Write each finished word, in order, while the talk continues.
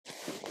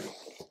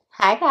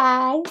Hi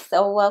guys,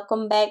 so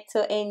welcome back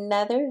to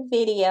another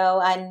video.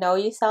 I know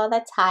you saw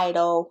the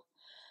title,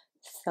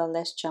 so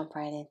let's jump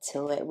right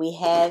into it. We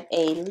have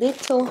a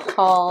little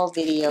haul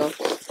video,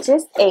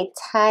 just a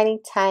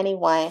tiny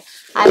one.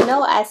 I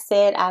know I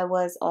said I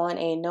was on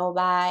a no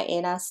buy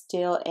and I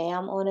still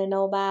am on a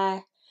no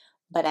buy,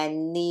 but I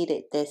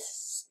needed this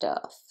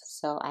stuff,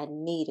 so I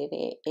needed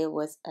it. It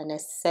was a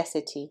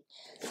necessity.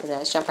 So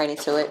let's jump right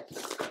into it.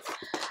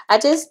 I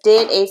just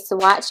did a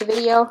swatch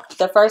video.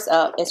 The first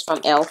up is from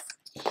e.l.f.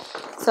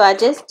 So I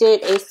just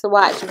did a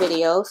swatch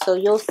video. So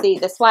you'll see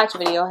the swatch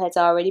video has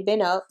already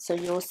been up. So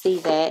you'll see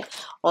that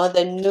on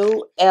the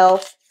new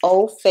e.l.f.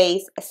 Old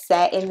Face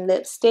Satin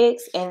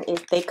Lipsticks. And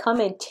they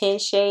come in 10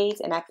 shades.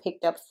 And I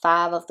picked up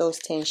 5 of those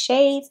 10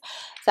 shades.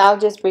 So I'll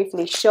just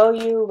briefly show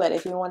you. But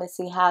if you want to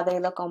see how they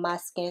look on my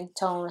skin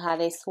tone, how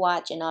they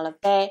swatch and all of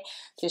that,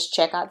 just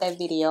check out that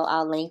video.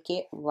 I'll link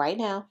it right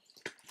now.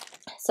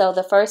 So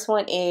the first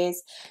one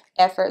is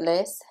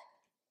Effortless.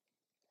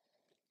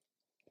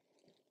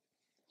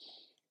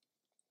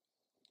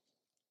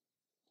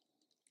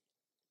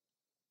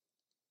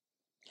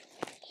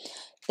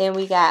 Then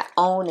we got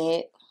Own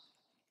It.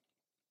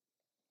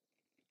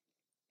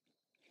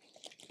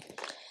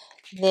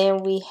 Then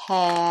we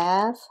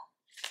have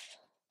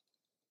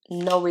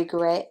No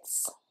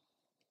Regrets.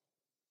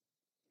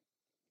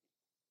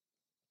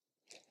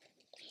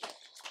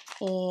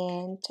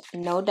 And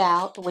No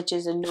Doubt, which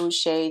is a nude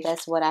shade.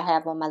 That's what I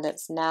have on my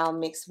lips now,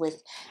 mixed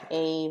with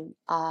a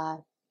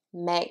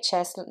MAC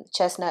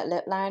chestnut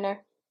lip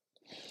liner.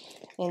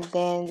 And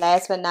then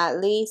last but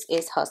not least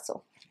is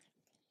Hustle.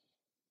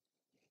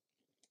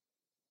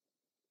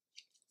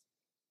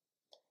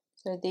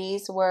 So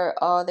these were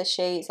all the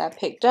shades I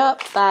picked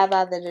up. 5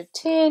 out of the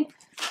 10.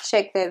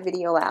 Check that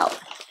video out.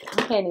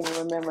 I can't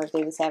even remember if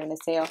they was having a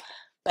sale.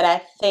 But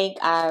I think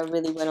I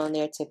really went on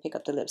there to pick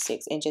up the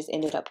lipsticks and just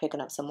ended up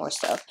picking up some more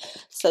stuff.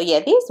 So yeah,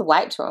 these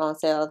wipes were on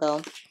sale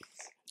though.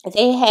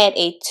 They had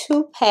a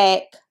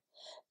 2-pack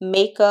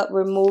makeup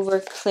remover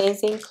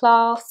cleansing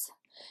cloths.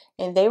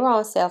 And they were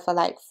on sale for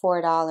like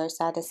 $4.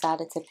 So I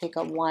decided to pick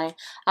up one.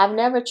 I've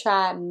never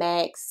tried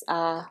MAC's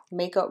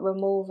makeup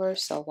remover,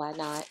 so why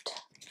not?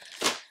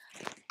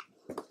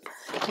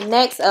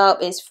 Next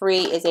up is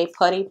a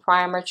Putty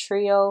Primer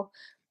Trio,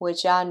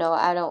 which y'all know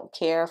I don't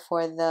care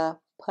for the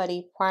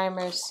putty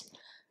primers,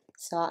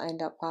 so I'll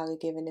end up probably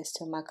giving this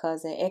to my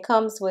cousin. It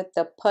comes with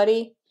the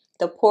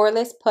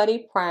Poreless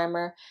Putty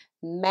Primer,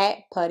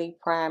 Matte Putty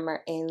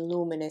Primer, and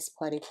Luminous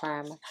Putty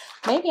Primer.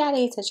 Maybe I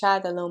need to try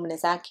the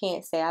Luminous. I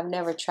can't say. I've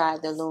never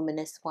tried the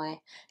Luminous one.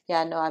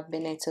 Y'all know I've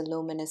been into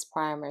Luminous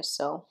primers,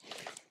 so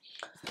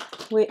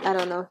I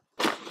don't know.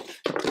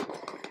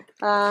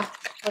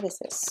 What is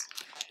this?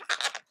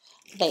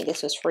 I think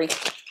this was free.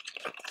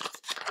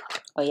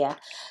 Oh yeah.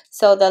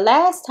 So the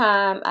last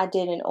time I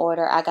did an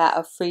order, I got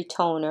a free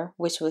toner,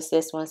 which was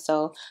this one.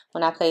 So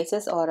when I placed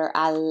this order,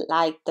 I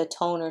liked the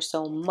toner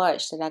so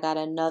much that I got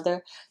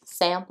another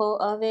sample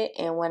of it.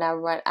 And when I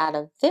run out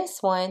of this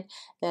one,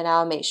 then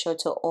I'll make sure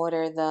to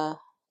order the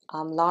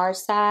large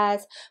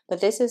size.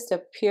 But this is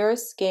the Pure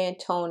Skin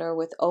Toner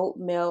with oat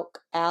milk,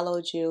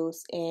 aloe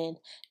juice, and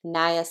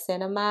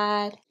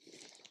niacinamide.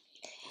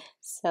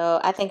 So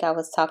I think I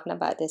was talking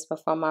about this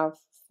before my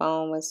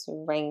phone was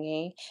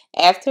ringing.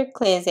 After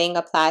cleansing,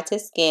 apply to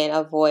skin,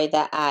 avoid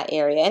the eye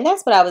area. And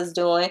that's what I was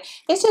doing.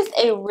 It's just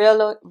a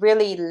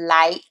really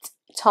light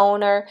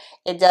toner.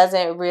 It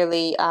doesn't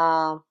really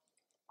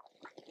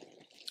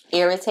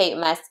irritate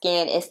my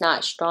skin. It's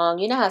not strong.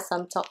 You know how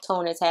some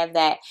toners have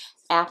that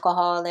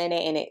alcohol in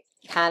it and it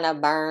kind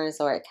of burns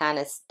or it kind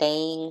of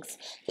stings.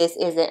 This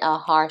isn't a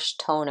harsh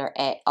toner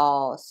at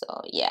all.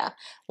 So yeah,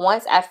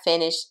 once I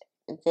finish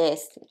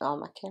this, oh,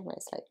 my camera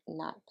is like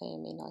not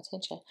paying me no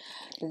attention,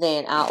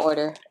 then I'll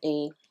order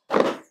a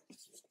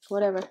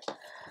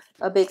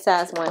big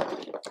size one.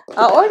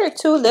 I ordered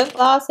 2 lip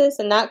glosses.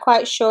 I'm not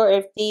quite sure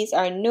if these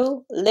are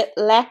new lip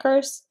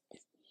lacquers,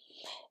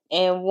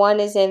 and one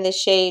is in the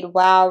shade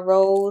Wild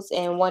Rose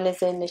and one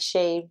is in the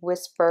shade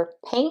Whisper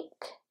Pink.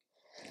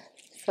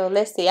 So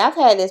let's see. I've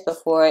had this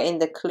before in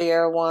the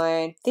clear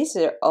one. These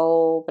are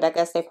old, but I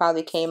guess they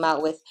probably came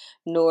out with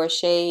newer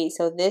shades.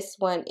 So this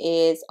one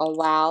is a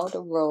Wild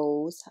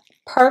Rose.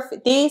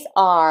 Perfect. These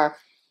are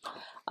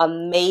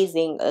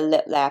amazing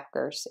lip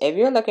lacquers. If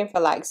you're looking for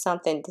like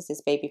something, this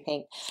is baby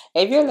pink.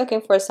 If you're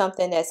looking for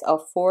something that's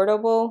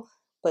affordable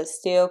but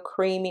still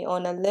creamy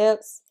on the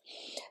lips,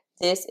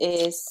 this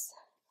is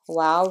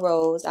Wild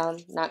Rose. I'm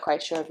not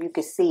quite sure if you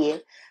can see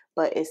it,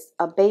 but it's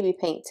a baby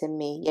pink to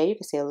me. Yeah, you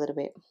can see a little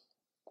bit.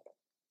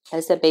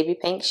 It's a baby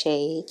pink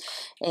shade.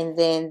 And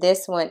then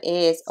this one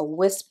is a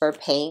Whisper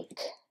Pink,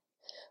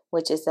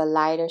 which is a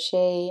lighter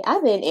shade.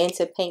 I've been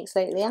into pinks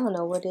lately. I don't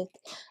know what it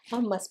is. I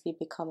must be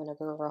becoming a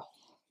girl.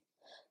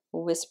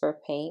 Whisper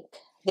Pink.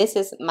 This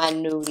is my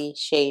nudie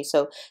shade.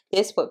 So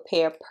this would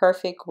pair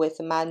perfect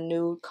with my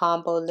nude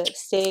combo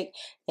lipstick.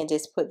 And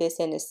just put this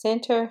in the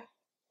center.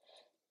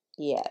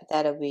 Yeah,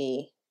 that'll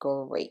be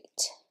great.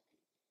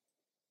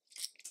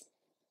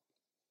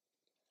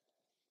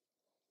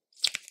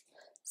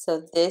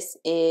 So this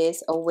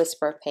is a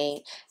whisper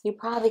paint. You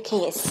probably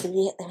can't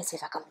see it. Let me see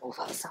if I can move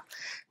up some,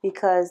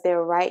 because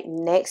they're right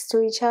next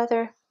to each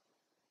other.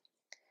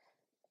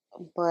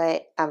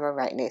 But I'm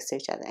right next to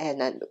each other. I had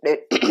nothing to do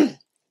with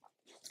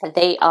it.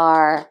 They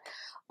are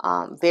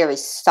very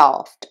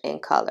soft in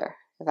color,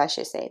 if I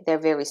should say. They're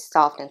very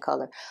soft in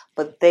color,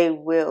 but they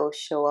will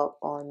show up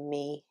on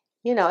me.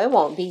 You know, it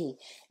won't be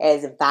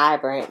as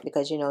vibrant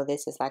because, you know,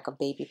 this is like a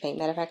baby paint.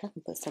 Matter of fact, I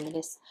can put some of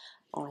this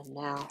on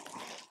now.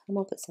 I'm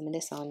going to put some of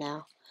this on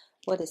now.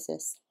 What is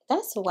this?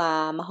 That's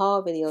why my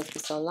haul videos be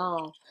so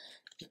long,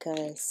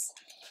 because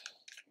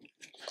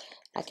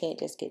I can't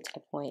just get to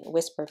the point.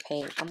 Whisper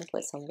paint. I'm going to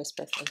put some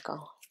whisper paint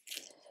on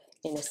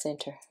in the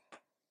center.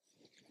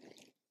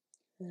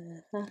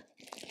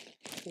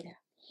 Yeah.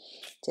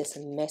 Just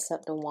mess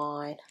up the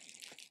wine.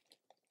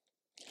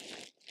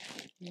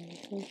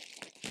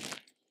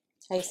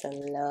 I used to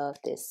love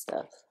this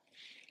stuff.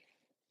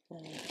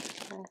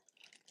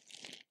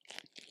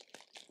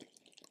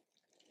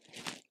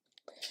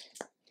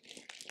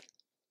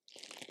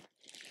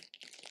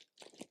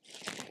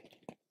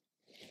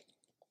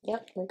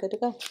 Yep, we're good to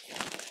go.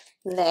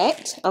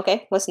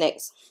 Okay, what's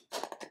next?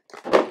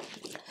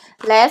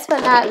 Last but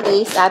not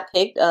least, I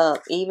picked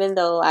up, even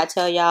though I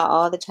tell y'all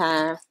all the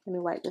time, let me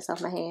wipe this off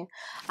my hand,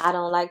 I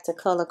don't like to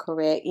color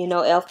correct. You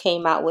know, e.l.f.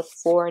 came out with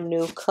 4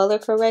 new color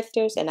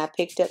correctors, and I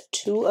picked up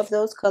 2 of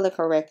those color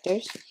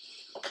correctors.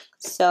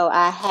 So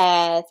I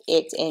have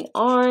it in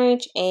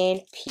orange and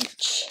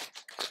peach.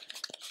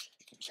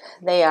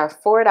 They are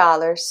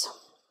 $4,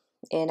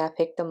 and I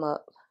picked them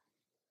up.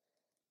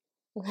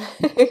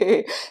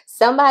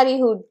 Somebody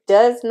who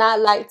does not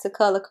like to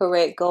color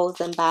correct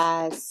goes and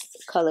buys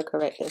color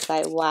correctors.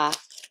 Like, why?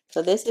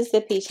 So this is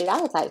the peach.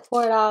 I was like,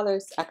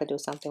 $4. I could do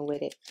something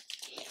with it.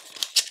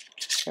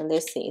 So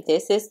let's see.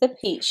 This is the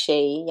peach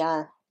shade.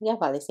 Y'all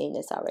probably seen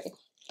this already.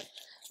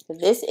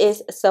 This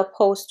is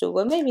supposed to,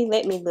 well, maybe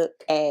let me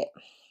look at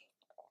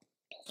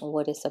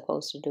what it's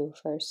supposed to do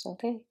first,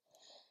 okay?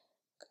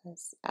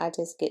 Because I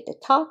just get to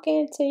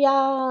talking to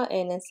y'all,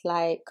 and it's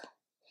like,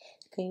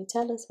 can you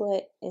tell us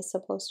what it's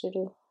supposed to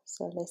do?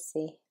 So let's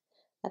see.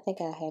 I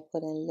think I had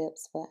put in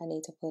lips, but I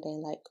need to put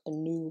in like a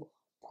new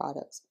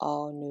products,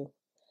 all new.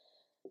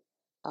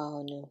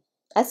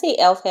 I see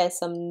e.l.f. has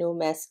some new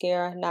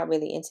mascara. Not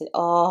really into.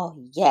 Oh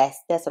yes,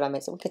 that's what I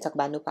meant. So we can talk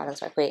about new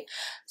products right quick.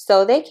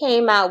 So they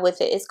came out with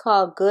it. It's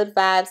called Good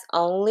Vibes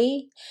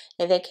Only,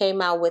 and they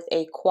came out with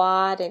a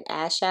quad, an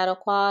eyeshadow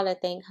quad. I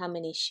think, how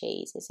many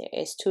shades is it?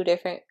 It's 2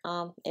 different.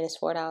 And it's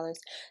 $4.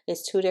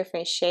 It's 2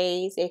 different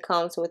shades. It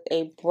comes with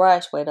a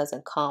brush. Well, it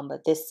doesn't come,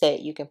 but this set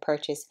you can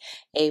purchase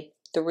a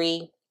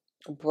 3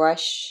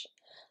 brush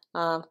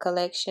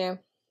collection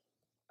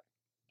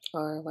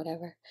or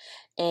whatever,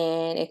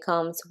 and it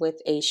comes with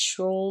a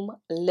shroom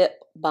lip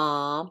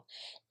balm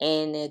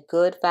and a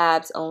Good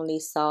Vibes Only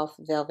soft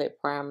velvet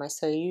primer.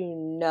 So you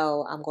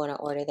know I'm going to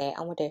order that.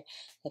 I wonder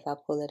if I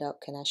pull it up,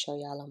 can I show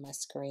y'all on my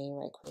screen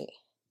right quick?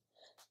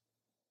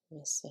 Let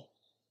me see.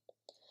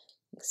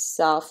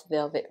 Soft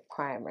velvet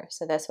primer.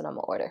 So that's what I'm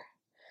going to order.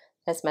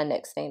 That's my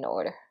next thing to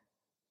order.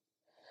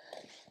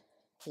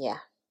 Yeah.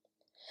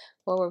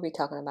 What were we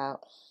talking about?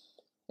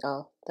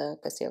 Oh, the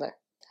concealer.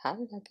 How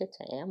did I get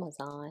to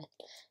Amazon?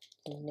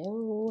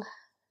 No,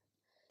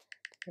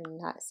 do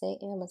not say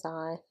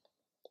Amazon.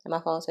 And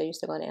my phone's so used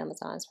to going to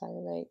Amazon. It's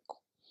probably like,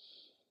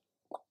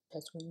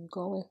 that's where you're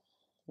going.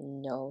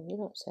 No, you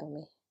don't tell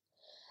me.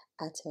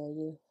 I tell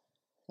you.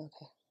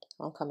 Okay,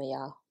 I'm coming,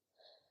 y'all.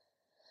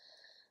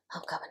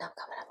 I'm coming.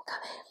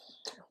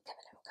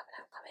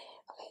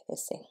 Okay,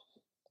 let's see.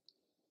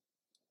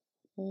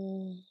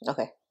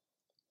 Okay,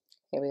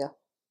 here we go.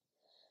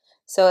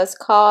 So it's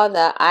called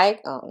the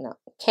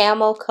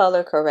Camel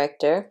Color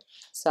Corrector.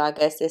 So I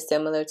guess it's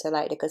similar to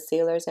like the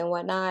concealers and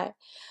whatnot.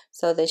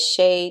 So the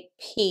shade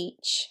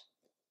Peach.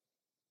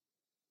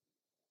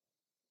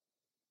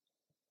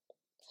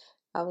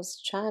 I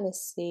was trying to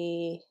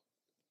see.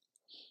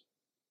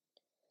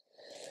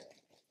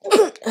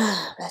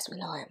 Bless me,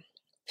 Lord.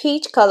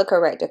 Peach Color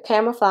Corrector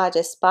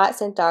camouflages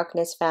spots and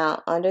darkness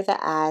found under the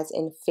eyes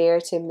in fair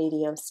to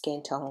medium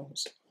skin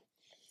tones.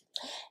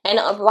 And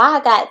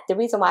the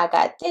reason why I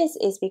got this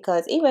is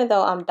because even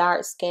though I'm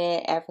dark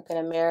skinned, African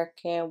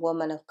American,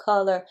 woman of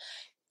color,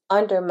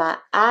 under my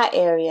eye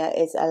area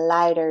is a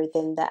lighter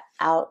than the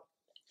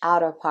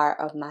outer part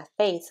of my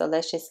face. So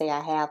let's just say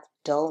I have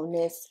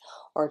dullness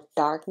or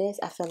darkness.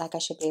 I feel like I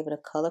should be able to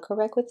color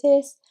correct with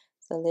this.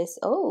 So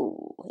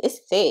it's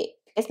thick.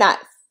 It's not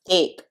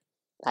thick,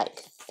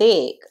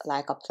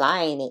 like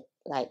applying it,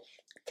 like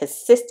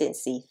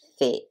consistency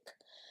thick,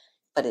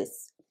 but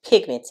it's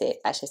pigmented,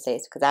 I should say,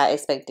 because I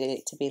expected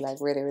it to be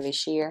like really, really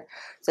sheer.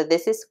 So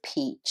this is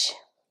Peach.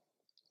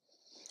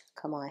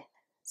 Come on.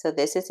 So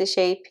this is the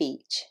shade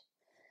Peach.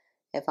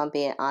 If I'm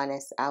being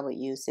honest, I would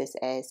use this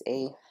as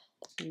a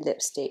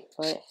lipstick,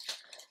 but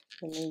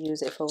let me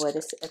use it for what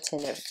it's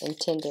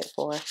intended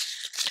for.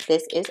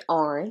 This is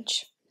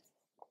orange.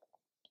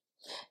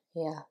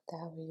 Yeah,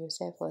 I would use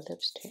that for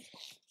lipstick.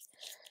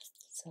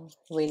 So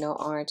we know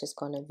orange is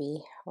going to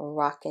be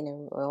rocking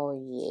and roll.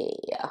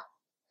 Yeah.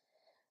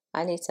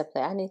 I need to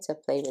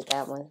play with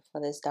that one for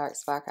this dark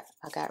spot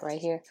I got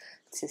right here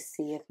to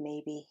see if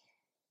maybe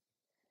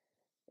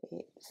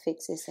it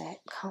fixes that.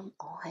 Come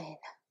on.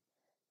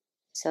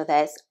 So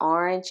that's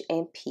orange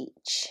and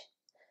peach.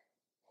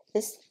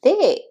 It's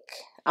thick.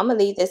 I'm going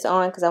to leave this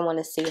on because I want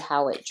to see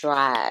how it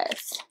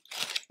dries.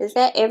 Is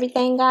that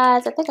everything,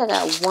 guys? I think I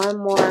got one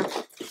more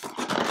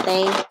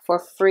thing for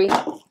free.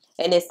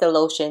 And it's the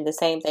lotion. The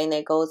same thing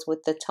that goes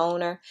with the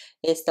toner.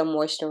 It's the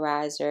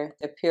moisturizer.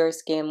 The Pure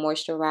Skin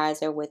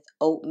Moisturizer with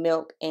oat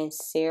milk and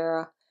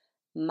ceramides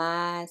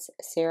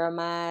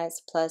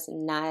plus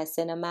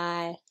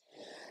niacinamide.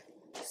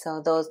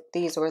 So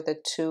these were the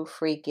 2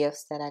 free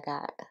gifts that I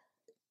got.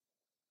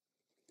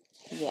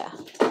 Yeah.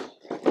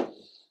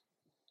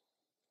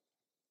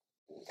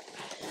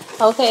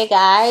 Okay,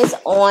 guys,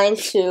 on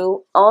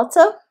to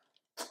Ulta.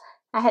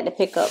 I had to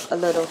pick up a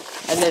little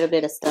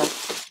bit of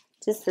stuff.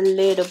 Just a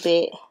little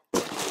bit.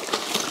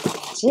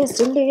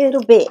 Just a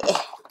little bit.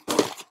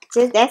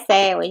 Just that's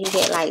sad when you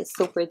get like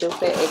super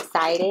duper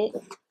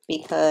excited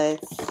because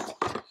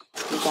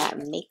you got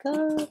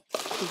makeup.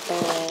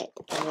 But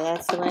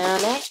that's where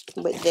I'm at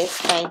with this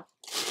thing.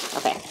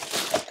 Okay.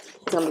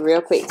 It's gonna be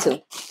real quick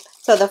too.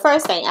 So the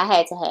first thing I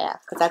had to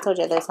have, because I told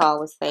you this haul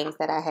was things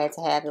that I had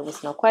to have, it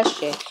was no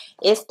question.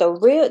 It's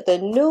the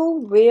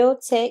new Real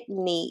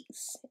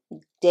Techniques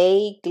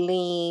Day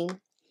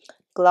Gleam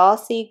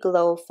Glossy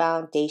Glow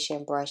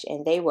Foundation Brush.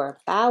 And they were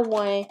buy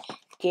one,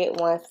 get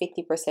one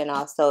 50%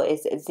 off. So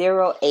it's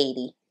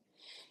 $0.80.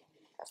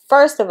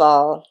 First of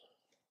all,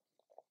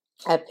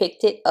 I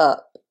picked it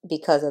up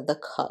because of the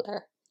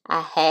color.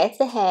 I had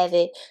to have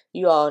it.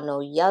 You all know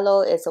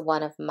yellow is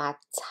one of my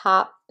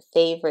top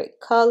favorite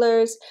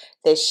colors.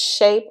 The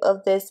shape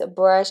of this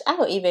brush, I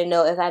don't even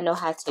know if I know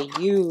how to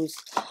use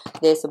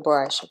this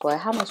brush. Boy,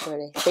 how much were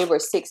they? They were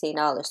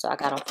 $16, so I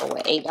got them for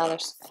what,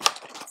 $8?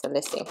 So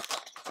let's see.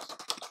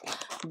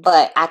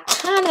 But I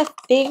kind of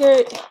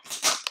figured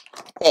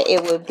that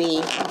it would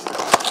be,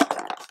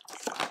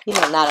 you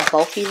know, not a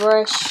bulky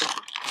brush.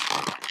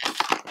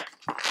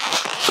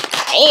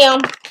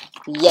 Bam!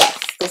 Yes,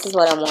 this is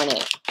what I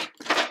wanted.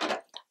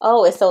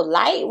 Oh, it's so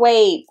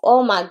lightweight.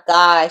 Oh my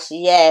gosh,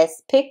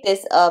 yes. Pick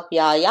this up,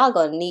 y'all. Y'all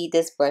gonna need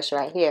this brush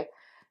right here.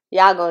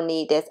 Y'all gonna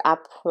need this. I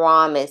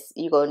promise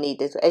you gonna need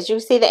this. As you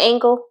see the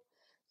angle,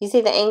 you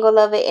see the angle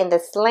of it and the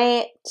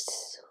slant.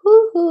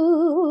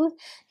 Woohoo!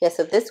 Yeah,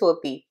 so this will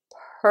be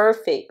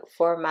perfect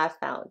for my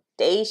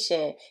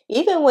foundation.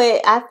 Even when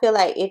I feel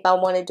like if I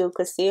want to do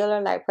concealer,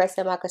 like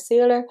pressing my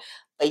concealer.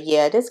 But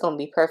yeah, this is gonna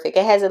be perfect.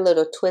 It has a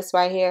little twist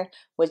right here,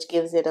 which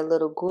gives it a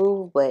little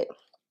groove, but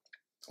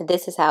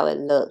this is how it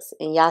looks.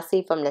 And y'all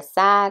see from the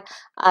side,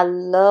 I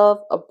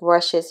love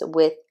brushes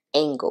with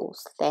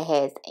angles, that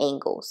has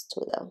angles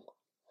to them.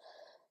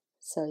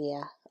 So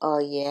yeah. Oh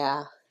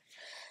yeah.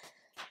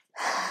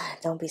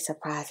 Don't be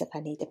surprised if I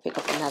need to pick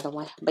up another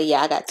one. But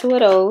yeah, I got 2 of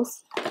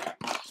those.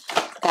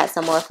 Got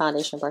some more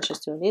foundation brushes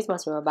too. These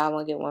must be buy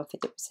one get one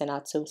 50%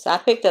 off too. So I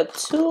picked up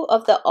 2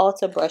 of the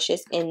Ulta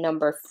brushes in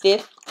number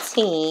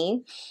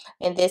 15.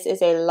 And this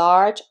is a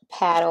large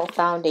paddle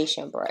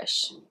foundation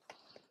brush.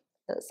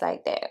 Looks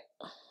like that.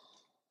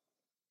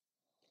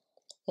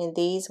 And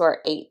these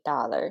were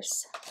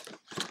 $8.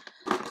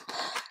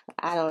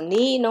 I don't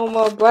need no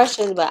more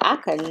brushes, but I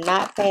could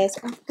not pass.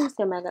 Oh, please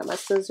tell me I got my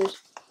scissors.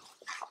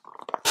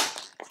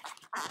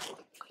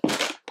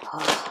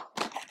 Oh,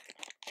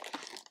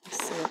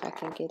 let's see if I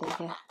can get in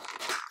here.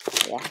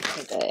 Yeah,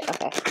 good.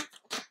 Okay.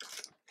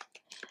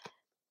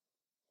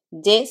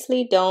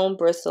 Densely domed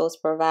bristles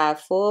provide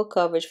full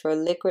coverage for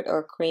liquid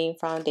or cream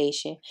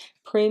foundation.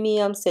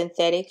 Premium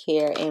synthetic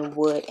hair and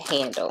wood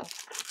handle.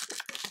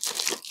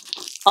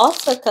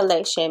 Ulta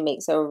collection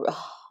makes a...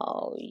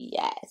 Oh,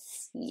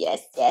 yes.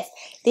 Yes, yes.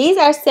 These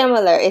are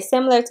similar. It's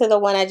similar to the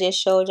one I just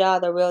showed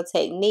y'all, the Real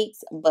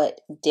Techniques,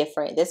 but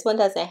different. This one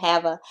doesn't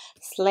have a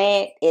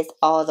slant. It's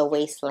all the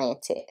way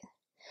slanted.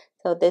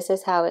 So this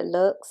is how it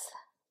looks.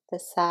 The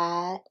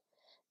side,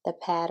 the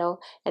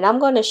paddle. And I'm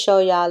going to show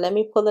y'all. Let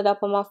me pull it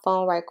up on my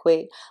phone right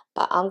quick.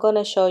 But I'm going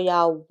to show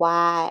y'all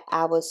why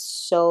I was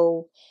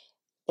so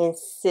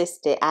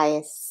insistent.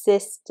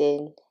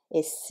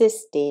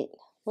 Insisted.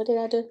 What did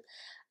I do?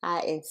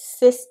 I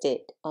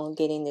insisted on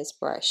getting this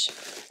brush.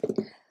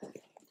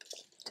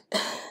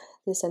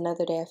 This is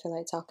another day I feel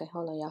like talking.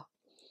 Hold on, y'all.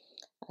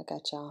 I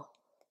got y'all.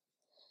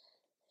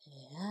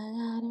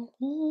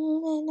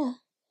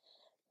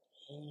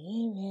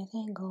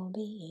 Everything gonna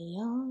be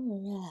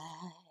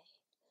alright.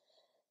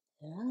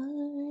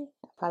 I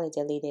probably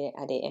deleted it.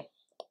 I didn't.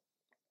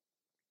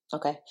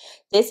 Okay.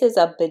 This is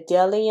a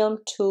Bdellium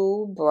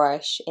tool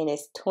brush and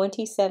it's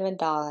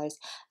 $27.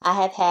 I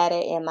have had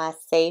it in my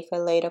Save for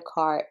Later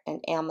cart on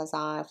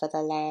Amazon for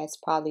the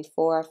last probably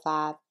 4 or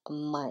 5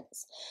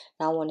 months.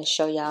 And I want to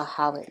show y'all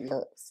how it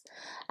looks.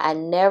 I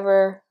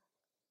never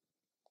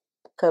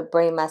could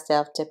bring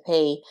myself to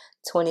pay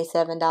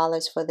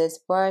 $27 for this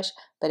brush,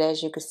 but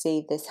as you can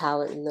see, this is how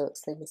it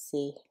looks. Let me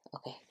see.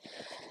 Okay.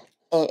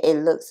 And it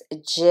looks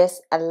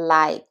just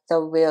like the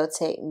Real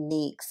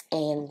Techniques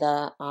and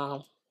the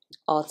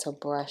Ulta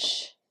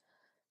brush.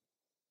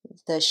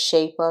 The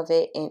shape of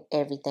it and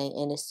everything.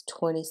 And it's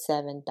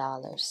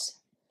 $27.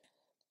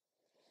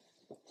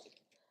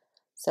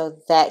 So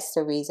that's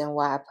the reason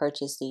why I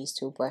purchased these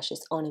two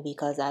brushes. Only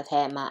because I've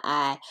had my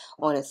eye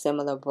on a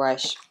similar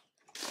brush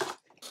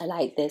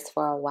like this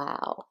for a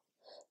while.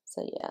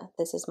 So yeah,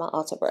 this is my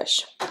Ulta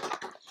brush.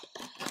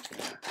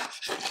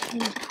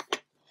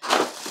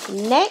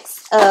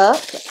 Next up,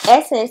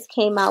 Essence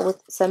came out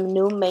with some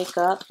new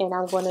makeup, and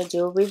I'm going to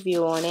do a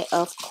review on it,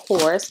 of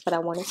course, but I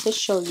wanted to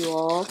show you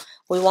all.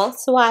 We won't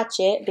swatch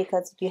it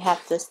because you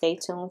have to stay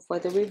tuned for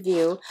the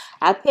review.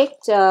 I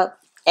picked up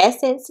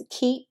Essence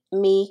Keep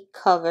Me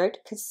Covered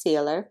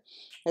Concealer.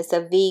 It's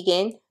a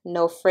vegan,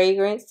 no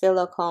fragrance,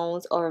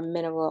 silicones, or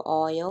mineral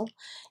oil.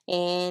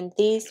 And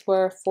these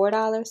were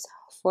 $4.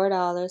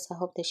 $4. I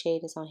hope the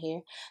shade is on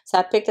here. So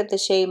I picked up the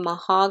shade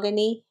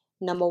Mahogany,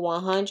 number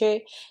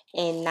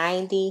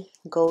 190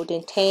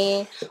 Golden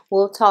Tan.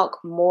 We'll talk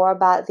more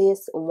about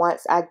this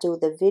once I do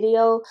the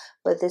video,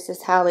 but this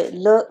is how it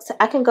looks.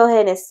 I can go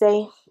ahead and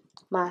say,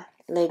 my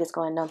leg is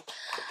going numb.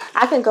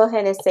 I can go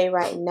ahead and say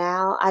right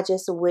now, I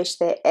just wish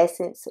that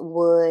Essence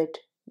would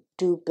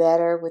do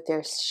better with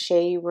their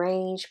shade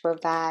range,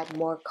 provide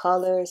more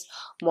colors,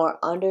 more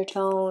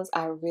undertones.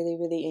 I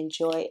really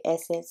enjoy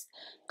Essence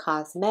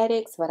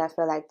Cosmetics, but I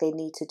feel like they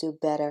need to do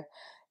better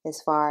as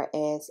far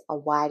as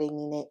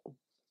widening it,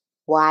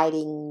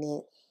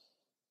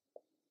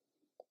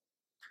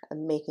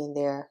 and making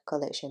their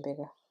collection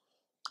bigger,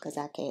 because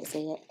I can't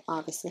say it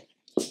obviously.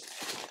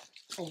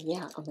 And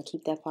yeah, I'm gonna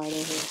keep that part in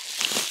here.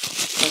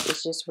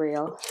 It's just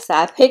real. So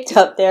I picked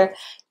up their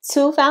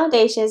two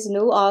foundations,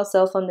 new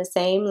also from the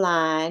same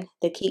line,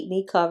 the Keep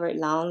Me Covered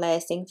Long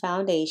Lasting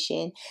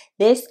Foundation.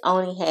 This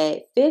only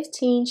had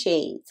 15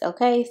 shades,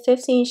 okay?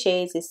 15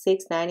 shades is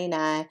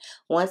 $6.99.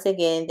 Once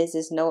again, this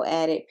is no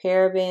added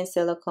parabens,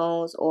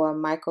 silicones, or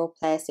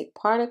microplastic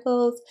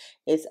particles.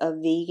 It's a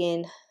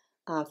vegan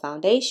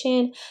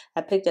foundation.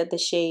 I picked up the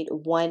shade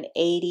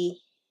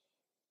 180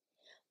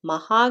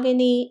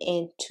 Mahogany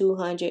and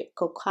 200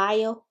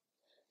 Cacao.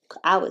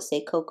 I would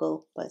say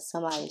cocoa, but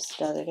somebody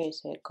spelled it. They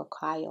said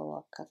cacao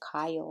or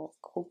cacao or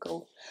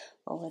cocoa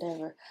or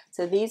whatever.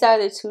 So these are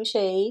the two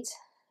shades.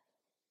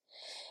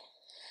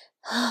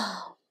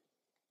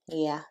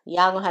 Yeah,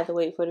 y'all gonna have to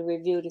wait for the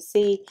review to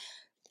see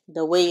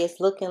the way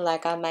it's looking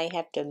like. I might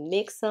have to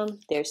mix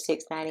them. They're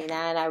 $6.99.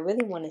 I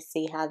really want to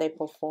see how they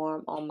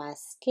perform on my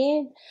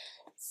skin.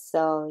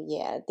 So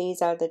yeah,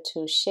 these are the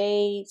two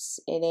shades.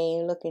 It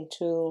ain't looking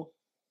too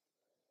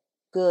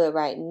good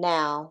right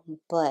now,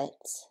 but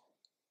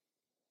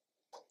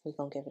we're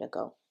gonna give it a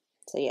go.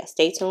 So yeah,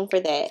 stay tuned for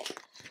that.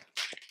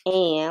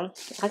 And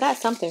I got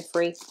something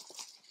free.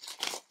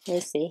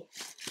 Let's see.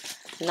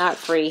 Not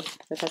free,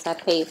 because I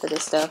paid for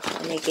this stuff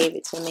and they gave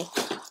it to me.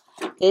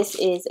 This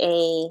is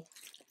a,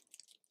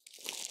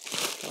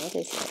 what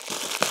is it?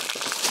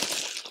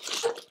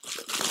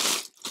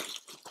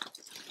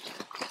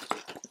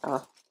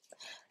 Oh,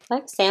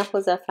 like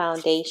samples of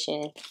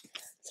foundation.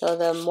 So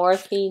the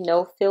Morphe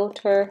No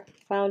Filter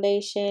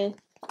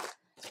foundation,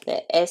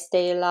 the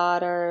Estee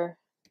Lauder,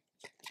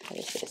 what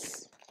is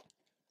this?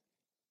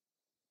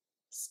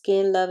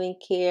 Skin Loving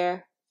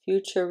Care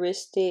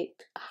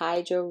Futuristic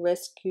Hydro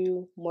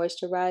Rescue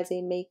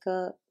Moisturizing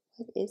Makeup.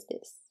 What is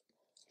this?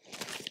 I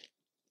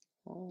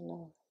don't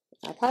know.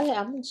 I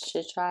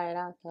should try it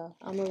out though.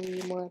 I'm gonna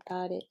read more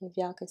about it if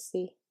y'all can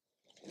see.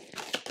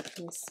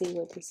 Let's see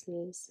what this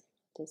is.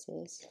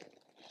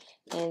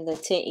 And the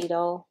Tient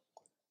Idole.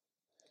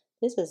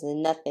 This is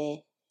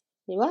nothing.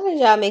 Why did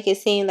y'all make it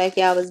seem like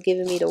y'all was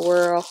giving me the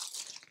world?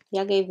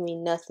 Y'all gave me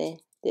nothing.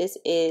 This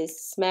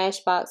is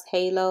Smashbox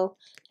Halo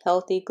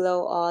Healthy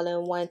Glow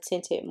All-in-One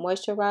Tinted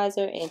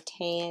Moisturizer and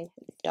Tan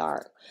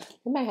Dark.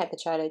 We might have to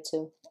try that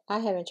too. I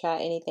haven't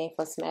tried anything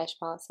from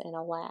Smashbox in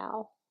a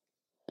while.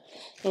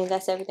 And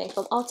that's everything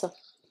from Ulta.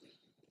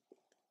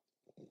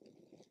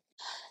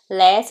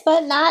 Last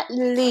but not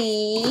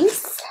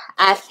least,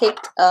 I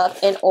picked up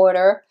an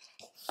order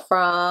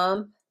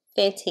from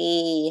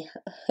Fenty.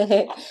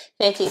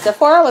 Fenty.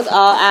 Sephora was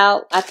all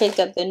out. I picked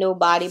up the new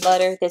body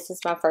butter. This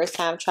is my first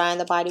time trying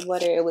the body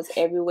butter. It was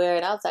everywhere.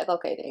 And I was like,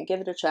 okay, then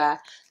give it a try.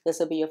 This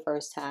will be your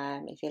first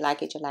time. If you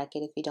like it, you like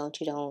it. If you don't,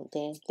 you don't.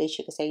 Then at least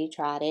you can say you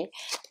tried it.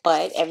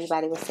 But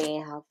everybody was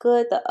saying how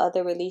good the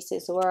other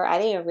releases were. I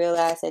didn't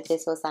realize that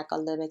this was like a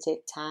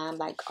limited time.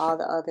 Like all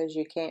the others,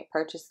 you can't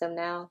purchase them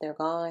now. They're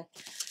gone.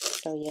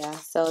 So yeah.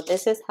 So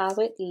this is how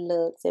it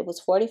looks. It was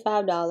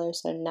 $45.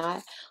 So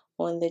not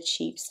on the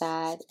cheap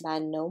side by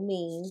no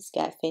means.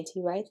 Got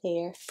Fenty right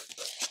there.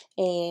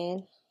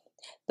 And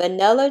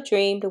Vanilla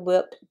Dreamed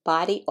Whipped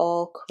Body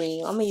Oil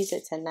Cream. I'm going to use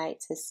it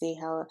tonight to see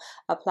how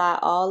apply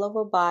all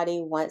over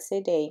body once a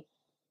day.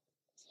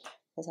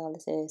 That's all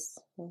it says.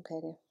 Okay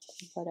then.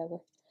 Whatever.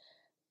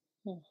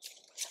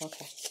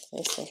 Okay.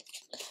 Let's see.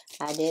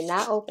 I did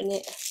not open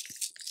it.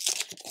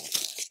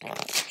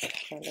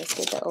 So let's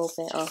get the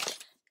open. Oh,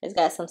 it's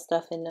got some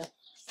stuff in there.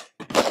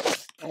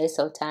 It's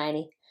so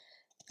tiny.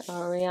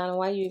 Oh, Rihanna,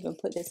 why you even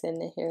put this in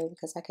here?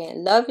 Because I can't.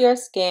 Love your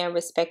skin,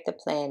 respect the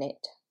planet.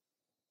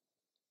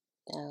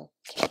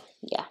 Okay,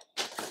 yeah.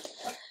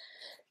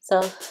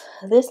 So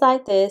this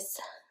like this.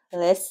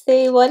 Let's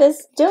see what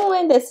it's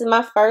doing. This is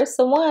my first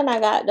one. I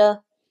got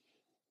the.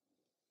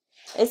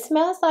 It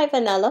smells like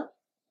vanilla,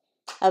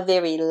 a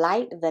very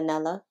light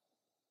vanilla.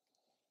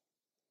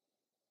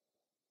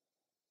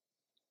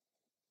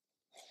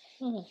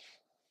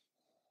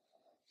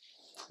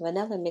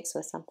 Vanilla mixed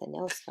with something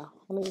else though.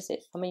 I'm gonna use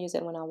it. I'm gonna use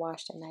it when I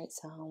wash tonight,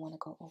 so I don't want to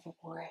go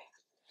overboard.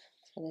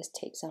 So let's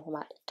take some from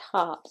out the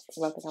top,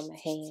 rub it on my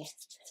hand,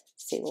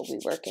 see what we're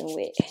working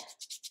with.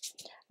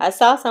 I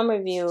saw some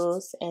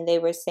reviews and they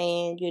were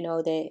saying, you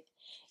know, that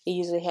it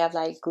usually have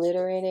like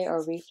glitter in it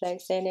or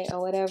reflex in it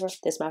or whatever.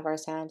 This is my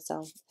first time,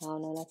 so I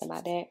don't know nothing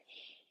about that.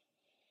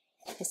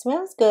 It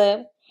smells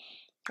good.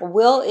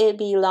 Will it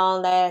be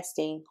long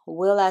lasting?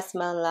 Will I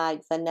smell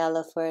like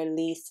vanilla for at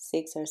least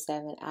 6 or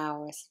 7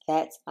 hours?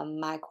 That's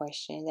my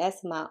question.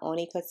 That's my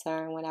only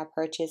concern when I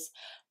purchase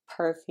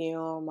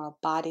perfume or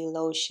body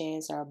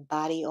lotions or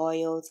body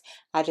oils.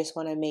 I just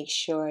want to make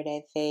sure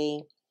that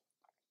they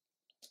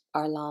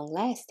are long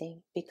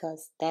lasting,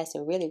 because that's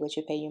really what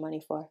you pay your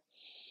money for.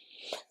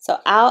 So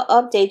I'll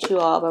update you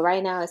all, but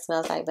right now it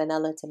smells like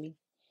vanilla to me.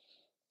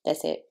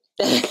 That's it.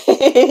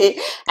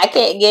 I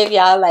can't give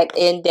y'all like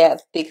in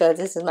depth because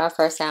this is my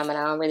first time and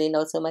I don't really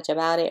know too much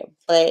about it,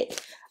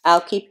 but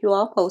I'll keep you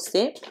all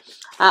posted.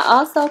 I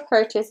also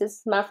purchased, this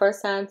is my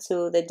first time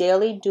too, the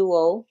Daily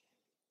Duo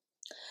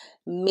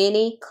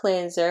mini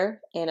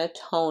cleanser and a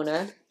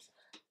toner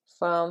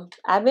from,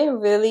 I've been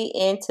really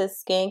into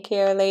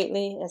skincare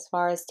lately as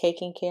far as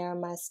taking care of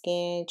my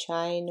skin,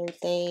 trying new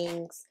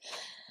things.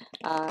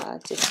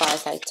 As far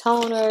as like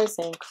toners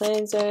and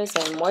cleansers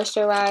and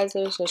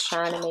moisturizers, just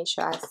trying to make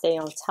sure I stay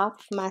on top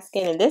of my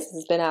skin. And this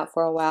has been out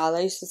for a while.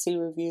 I used to see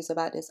reviews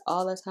about this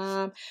all the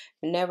time.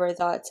 Never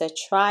thought to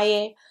try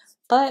it,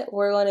 but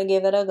we're going to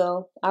give it a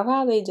go. I'll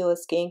probably do a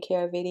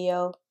skincare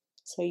video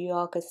so you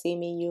all can see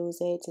me use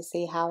it to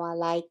see how I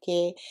like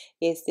it.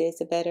 Is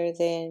this better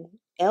than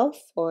Elf,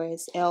 or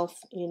is Elf,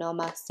 you know,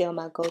 still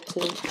my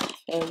go-to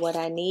and what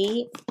I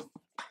need?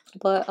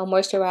 But a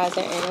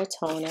moisturizer and a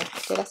toner.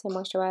 Did I say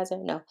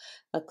moisturizer? No,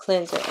 a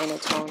cleanser and a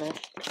toner.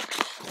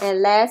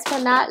 And last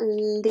but not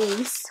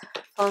least,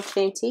 from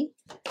Fenty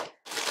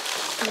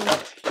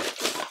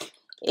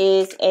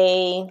is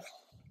a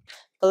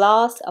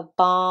Gloss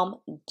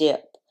Balm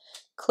Dip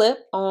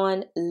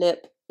Clip-On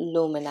Lip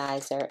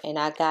Luminizer, and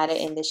I got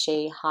it in the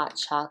shade Hot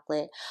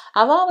Chocolate.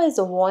 I've always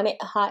wanted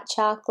hot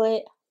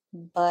chocolate,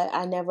 but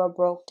I never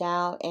broke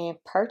down and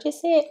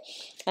purchased it.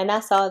 And I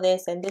saw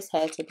this, and this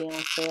had to be on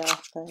sale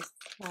because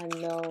I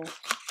know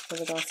it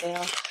was on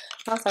sale.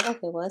 I was like, okay,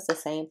 well, it's the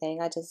same thing.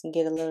 I just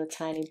get a little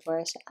tiny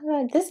brush.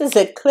 This is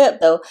a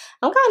clip, though.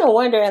 I'm kind of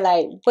wondering,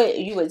 like, what,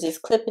 you would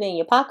just clip it in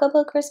your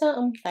pocketbook or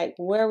something? Like,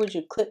 where would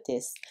you clip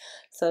this?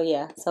 So,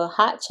 yeah. So,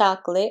 hot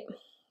chocolate.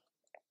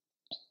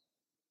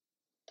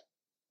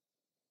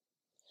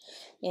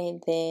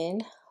 And then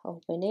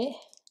open it.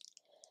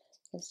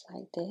 Just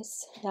like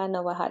this. Y'all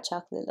know what hot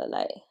chocolate look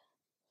like.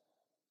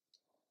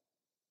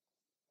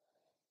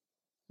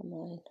 Come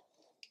on.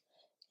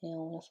 They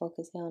don't want to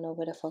focus. They don't know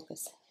where to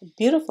focus.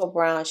 Beautiful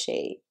brown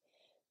shade.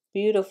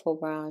 Beautiful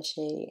brown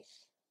shade.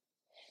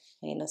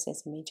 Ain't no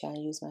sense in me trying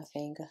to use my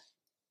finger.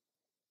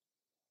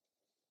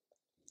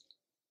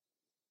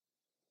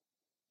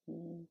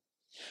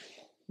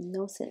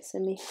 No sense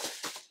in me.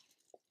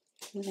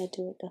 What did I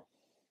do with though?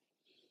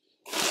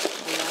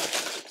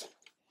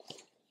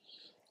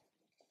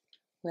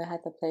 We'll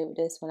have to play with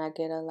this when I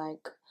get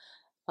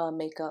a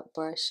makeup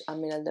brush. I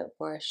mean a lip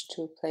brush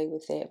to play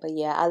with it. But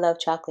yeah, I love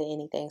chocolate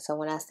anything. So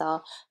when I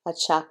saw a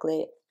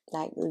chocolate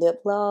like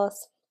lip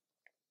gloss,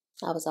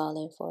 I was all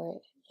in for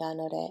it. Y'all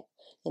know that.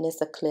 And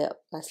it's a clip.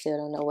 I still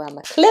don't know where I'm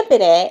going to clip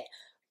it at,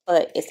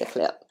 but it's a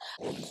clip.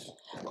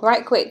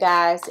 Right quick,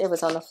 guys. It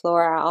was on the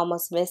floor. I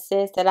almost missed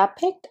this. That I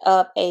picked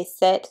up a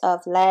set of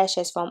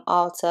lashes from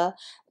Ulta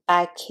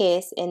by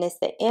Kiss. And it's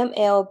the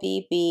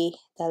MLBB,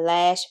 the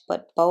Lash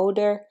But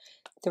Bolder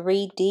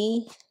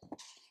 3D.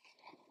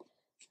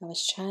 I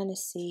was trying to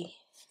see.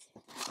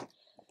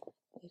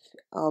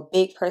 Oh,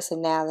 Big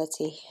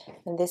Personality.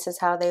 And this is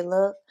how they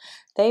look.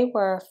 They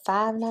were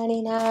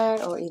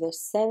 $5.99 or either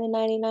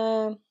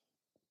 $7.99.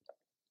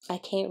 I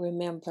can't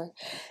remember.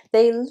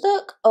 They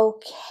look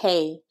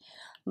okay,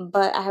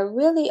 but I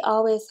really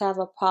always have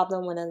a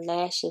problem when a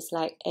lash is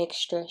like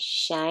extra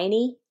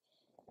shiny.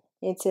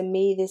 And to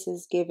me, this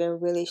is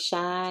giving really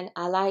shine.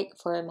 I like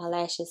for my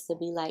lashes to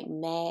be like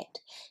matte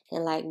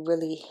and like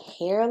really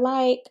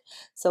hair-like.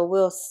 So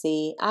we'll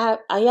see.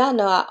 Y'all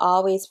know I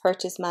always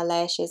purchase my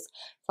lashes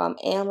from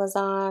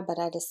Amazon, but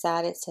I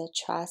decided to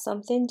try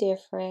something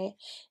different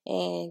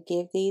and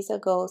give these a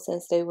go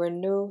since they were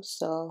new.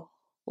 So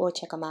we'll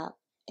check them out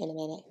in a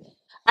minute.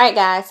 Alright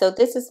guys, so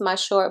this is my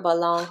short but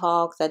long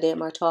haul because I did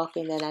more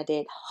talking than I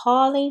did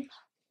hauling.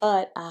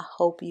 but I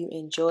hope you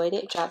enjoyed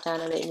it. Drop down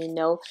and let me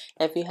know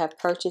if you have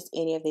purchased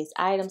any of these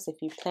items,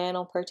 if you plan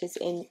on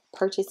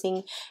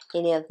purchasing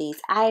any of these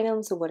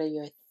items. What are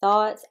your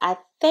thoughts? I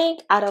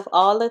think out of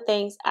all the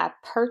things I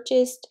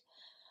purchased,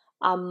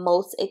 I'm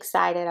most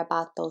excited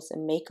about those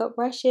makeup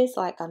brushes.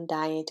 Like, I'm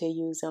dying to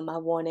use them. I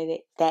wanted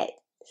it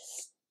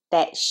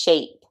that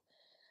shape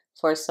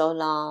for so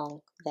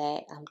long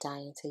that I'm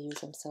dying to use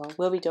them. So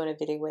we'll be doing a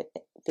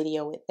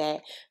video with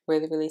that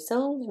really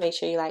soon. Make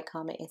sure you like,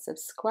 comment, and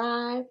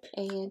subscribe,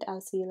 and I'll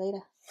see you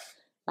later.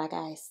 Bye,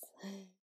 guys.